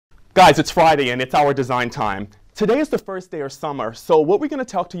Guys, it's Friday and it's our design time. Today is the first day of summer, so what we're going to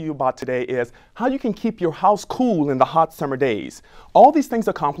talk to you about today is how you can keep your house cool in the hot summer days. All these things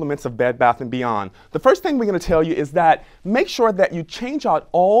are compliments of Bed Bath & Beyond. The first thing we're going to tell you is that make sure that you change out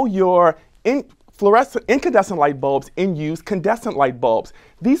all your incandescent light bulbs and use condensate light bulbs.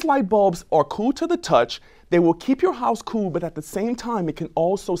 These light bulbs are cool to the touch. They will keep your house cool, but at the same time, it can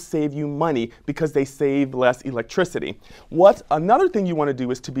also save you money because they save less electricity. Another thing you want to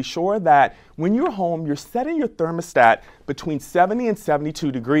do is to be sure that when you're home, you're setting your thermostat between 70 and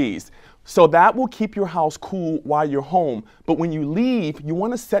 72 degrees. So that will keep your house cool while you're home. But when you leave, you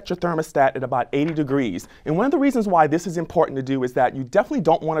want to set your thermostat at about 80 degrees. And one of the reasons why this is important to do is that you definitely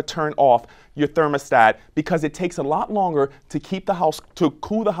don't want to turn off your thermostat because it takes a lot longer to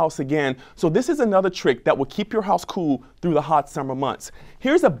cool the house again. So this is another trick that will keep your house cool through the hot summer months.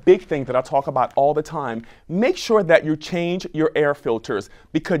 Here's a big thing that I talk about all the time. Make sure that you change your air filters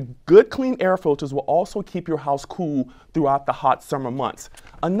because good clean air filters will also keep your house cool throughout the hot summer months.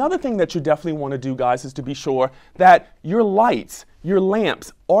 Another thing that you definitely want to do, guys, is to be sure that your lights, your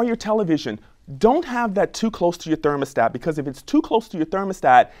lamps, or your television don't have that too close to your thermostat, because if it's too close to your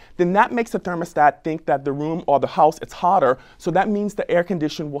thermostat, then that makes the thermostat think that the room or the house is hotter, so that means the air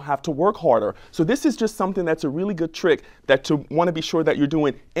conditioner will have to work harder. So this is just something that's a really good trick that you want to be sure that you're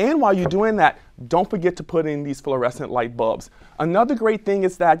doing. And while you're doing that, don't forget to put in these fluorescent light bulbs. Another great thing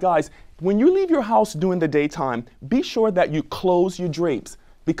is that, guys, when you leave your house during the daytime, be sure that you close your drapes,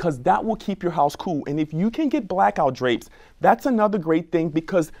 because that will keep your house cool. And if you can get blackout drapes, that's another great thing,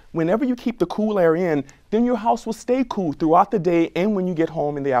 because whenever you keep the cool air in, then your house will stay cool throughout the day and when you get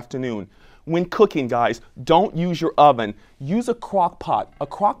home in the afternoon. When cooking, guys, don't use your oven. Use a crock pot. A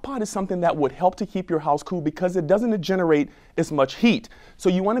crock pot is something that would help to keep your house cool because it doesn't generate as much heat. So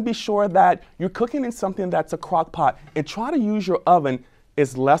you want to be sure that you're cooking in something that's a crock pot, and try to use your oven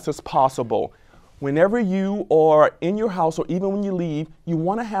as less as possible. Whenever you are in your house or even when you leave, you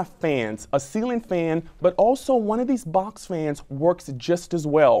want to have fans, a ceiling fan, but also one of these box fans works just as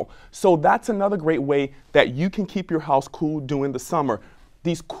well. So that's another great way that you can keep your house cool during the summer.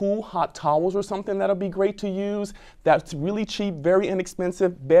 These cool hot towels are something that'll be great to use. That's really cheap, very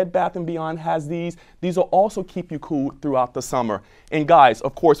inexpensive. Bed Bath & Beyond has these. These will also keep you cool throughout the summer. And guys,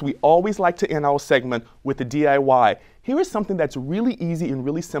 of course, we always like to end our segment with the DIY. Here is something that's really easy and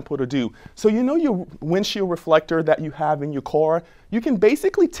really simple to do. So you know your windshield reflector that you have in your car? You can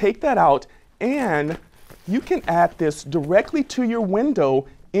basically take that out and you can add this directly to your window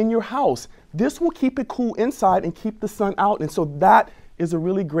in your house. This will keep it cool inside and keep the sun out, and so that is a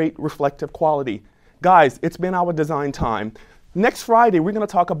really great reflective quality. Guys, it's been our design time. Next Friday, we're going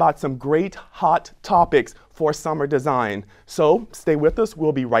to talk about some great hot topics for summer design. So stay with us.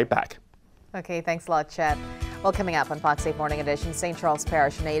 We'll be right back. Okay, thanks a lot, Chet. Well, coming up on Fox 8 Morning Edition, St. Charles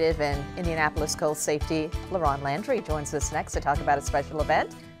Parish native and Indianapolis Coal safety LaRon Landry joins us next to talk about a special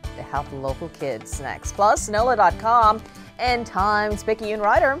event to help local kids next. Plus, NOLA.com and Times Picayune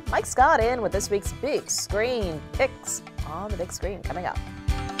writer Mike Scott in with this week's Big Screen Picks on the big screen coming up.